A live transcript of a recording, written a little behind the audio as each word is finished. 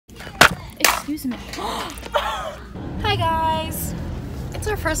Excuse me. Hi guys. It's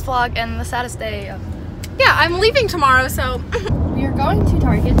our first vlog and the saddest day. Yeah, I'm leaving tomorrow, so We are going to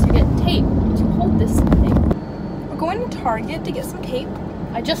Target to get tape to hold this thing. we're going to Target to get some tape.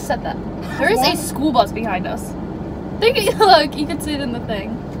 I just said that. There is a school bus behind us. Look, you can see it in the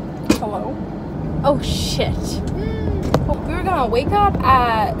thing. Hello. Oh shit. We were gonna wake up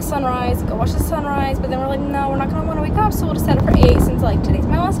at sunrise, go watch the sunrise, but then we're like, no, we're not gonna want to wake up, so we'll just set it for 8 since like today's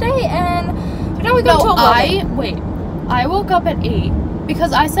my last day, and so now we go until 11. I woke up at 8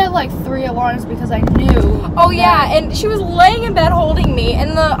 because I set like 3 alarms because I knew. Oh yeah, and she was laying in bed holding me,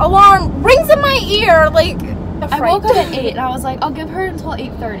 and the alarm rings in my ear like. I woke up at 8 and I was like, I'll give her until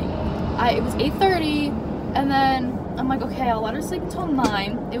 8:30. It was 8:30, and then I'm like, okay, I'll let her sleep until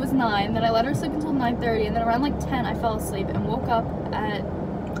 9. It was 9. Then I let her sleep until 9:30, and then around like 10, I fell asleep and woke up at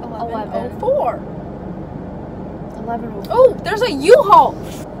 11:04. 11:04. Oh, there's a U-Haul.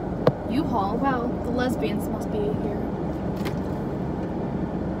 U-Haul. Wow, the lesbians must be here.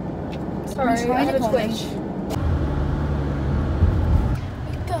 Sorry, I had a twitch.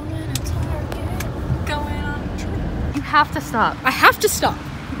 You have to stop. I have to stop.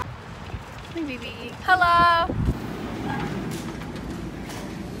 Hey, baby. Hello.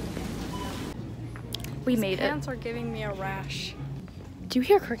 We made it. Pants are giving me a rash. Do you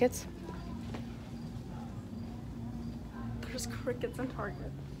hear crickets? There's crickets in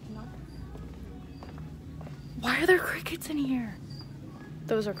Target. No. Why are there crickets in here?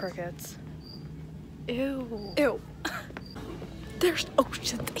 Those are crickets. Ew. Ew. There's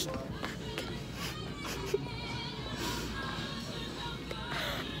shit.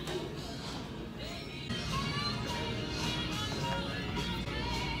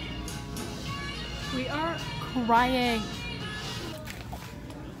 We are crying.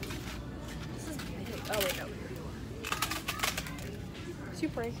 This is big. Oh wait, no. Did you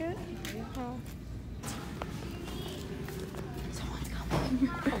break it? Oh. Someone's coming.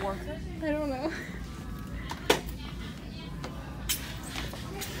 A worker? I don't know.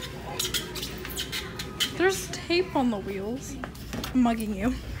 There's tape on the wheels. I'm mugging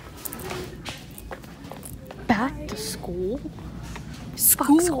you. Back to school?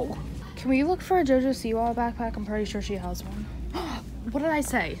 School. Can we look for a JoJo Siwa backpack? I'm pretty sure she has one. What did I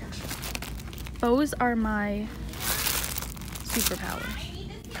say? Bows are my superpower.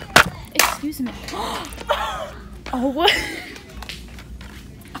 Excuse me. Oh, what?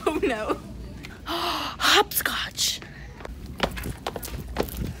 Oh no. Hopscotch.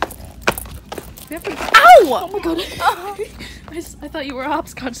 We have to. Ow! Oh my god. I thought you were a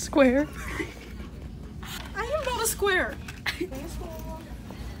hopscotch square. I am not a square.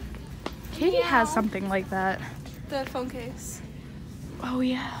 Katie has something like that. The phone case. Oh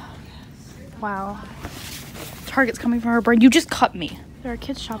yeah. Wow. Target's coming for her brain. You just cut me. There are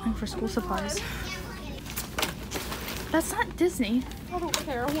kids shopping for school supplies. That's not Disney. I don't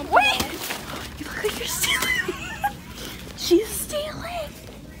care. Wait! You look like you're stealing. She's stealing.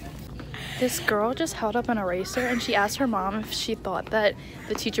 This girl just held up an eraser and she asked her mom if she thought that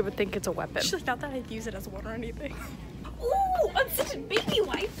the teacher would think it's a weapon. She thought that I'd use it as one or anything. Ooh, unscented baby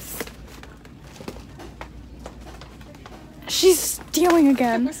wipes. She's stealing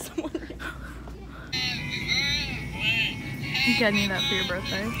again. I'm getting you that for your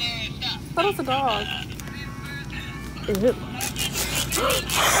birthday. That was a dog. Ew.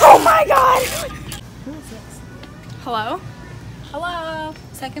 Oh my god! Who is this? Hello? Hello.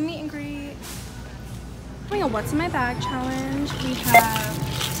 Second meet and greet. Doing a what's in my bag challenge. We have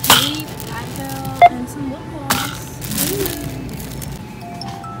tape, Advil, and some lip gloss.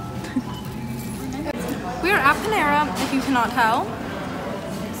 We are at Panera, if you cannot tell.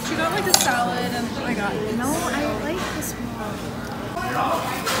 She got like a salad and I got No, I like this one.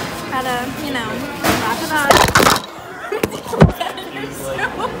 had a, wrap it up.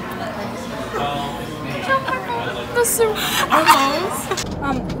 The soup.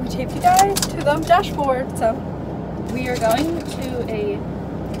 Almost. We taped you guys to the dashboard, so We are going to a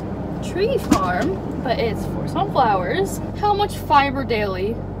tree farm, but it's for sunflowers. How much fiber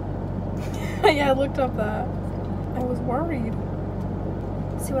daily? yeah, I looked up that. I was worried.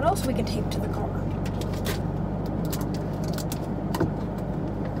 Let's see what else we can tape to the car.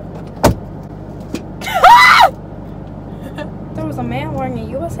 There was a man wearing a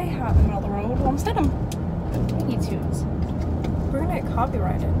USA hat in the middle of the road. Well, instead of He tunes. we're gonna get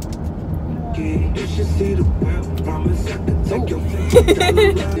copyrighted. You should see the world promise I can take your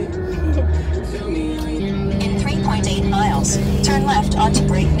In 3.8 miles, turn left onto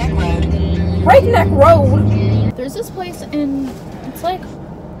Breakneck Road. Breakneck Road. There's this place it's like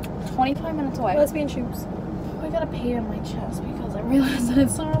 25 minutes away. Lesbian shoes. I gotta paint on my chest because I realized that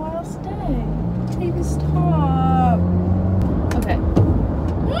it's our last day. Baby, stop. Okay.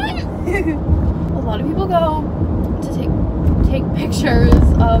 A lot of people go to take pictures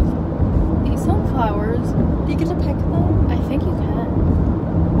of these sunflowers. Do you get to pick them? I think you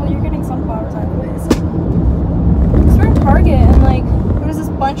can. Well, you're getting sunflowers either way, so. Because we're in Target, and like, there was this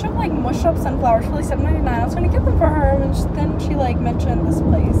bunch of like mushed up sunflowers for like $7.99. I was gonna get them for her, and then she like mentioned this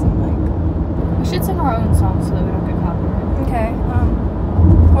place, and like. We should sing our own songs so that we don't get copyrighted. Okay,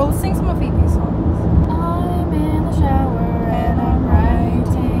 well, let's sing some of Phoebe's songs. I'm in the shower and I'm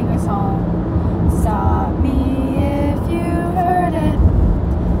writing a song. Stop me if you've heard it.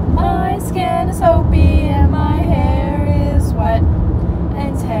 My skin is soapy and my hair is wet.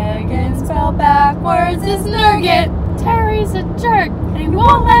 And Tegan spelled backwards is Nugget. Terry's a jerk and he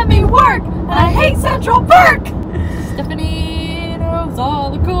won't let me work. And I hate Central Park. Stephanie knows all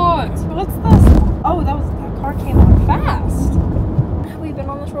the chords. What's this? Oh, that car came on fast. Have we been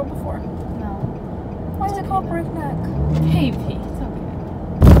on this road before? No. Why is it called Breakneck? Hey, Pete, it's okay.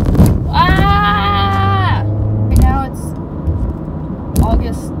 Ah! Right now it's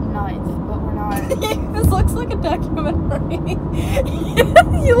August 9th, but we're not. This looks like a documentary.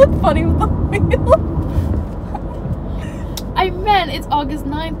 You look funny with the wheel. I meant it's August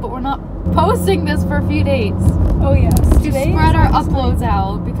 9th, but we're not posting this for a few days. Oh yes. To spread our uploads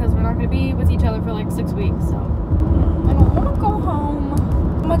out because we're not going to be with each other for like 6 weeks, so. I don't want to go home.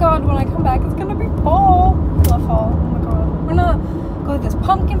 Oh my god, when I come back it's going to be fall. I love fall. Oh my god. We're going to go to this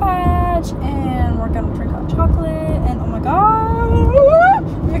pumpkin patch and we're going to drink hot chocolate and oh my god.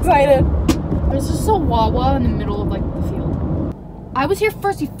 I'm excited. There's just a Wawa in the middle of like the field. I was here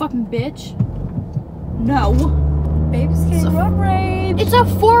first, you fucking bitch. No. Baby's getting road rage. It's a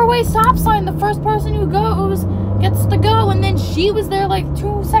 4-way stop sign. The first person who goes gets to go, and then she was there like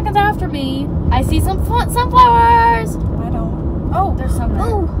 2 seconds after me. I see some sunflowers. I don't. Oh, There's some there.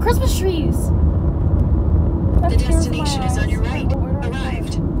 Oh. Christmas trees. The destination is on your right.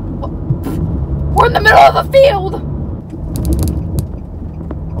 Arrived. We're in the middle of a field.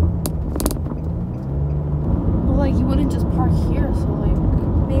 Well, like you wouldn't just park here, so like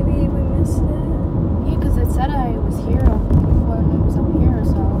Maybe we missed it. yeah, because it said I was here when it was up here,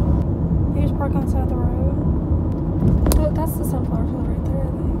 so. You just park on the side of the road. Oh, that's the sunflower field right there, I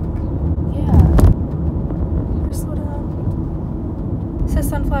think. Yeah. Here, slow down. It says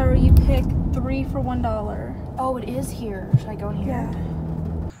sunflower, you pick 3 for $1. Oh, it is here. Should I go in here? Yeah.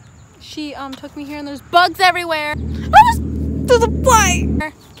 She took me here and there's bugs everywhere. I just threw the fly.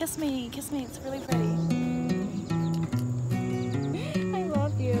 Kiss me, it's really pretty. I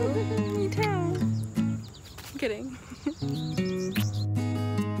love you. Me too. I'm kidding.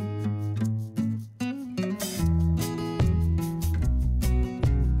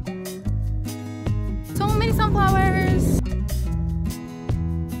 So many sunflowers.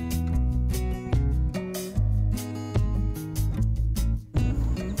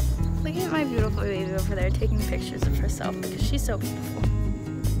 Look at my beautiful baby over there taking pictures of herself because she's so beautiful.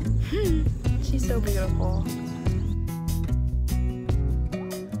 She's so beautiful.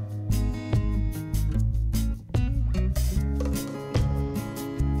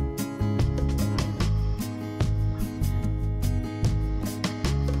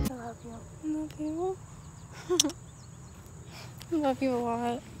 I love you a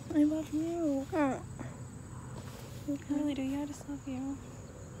lot. I love you. I really do. Yeah, I just love you.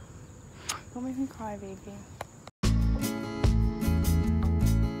 Don't make me cry, baby.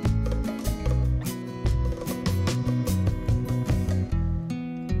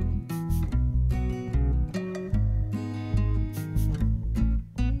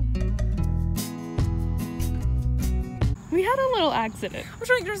 We had a little accident. I'm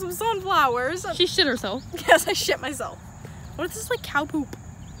trying to get her some sunflowers. She shit herself. Yes, I shit myself. What is this, like cow poop?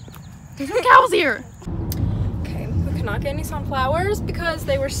 There's no cows here. Okay, we could not get any sunflowers because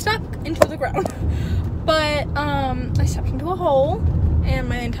they were stuck into the ground. But I stepped into a hole and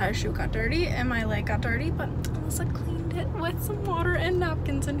my entire shoe got dirty and my leg got dirty, but Alyssa cleaned it with some water and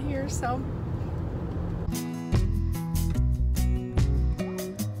napkins in here, so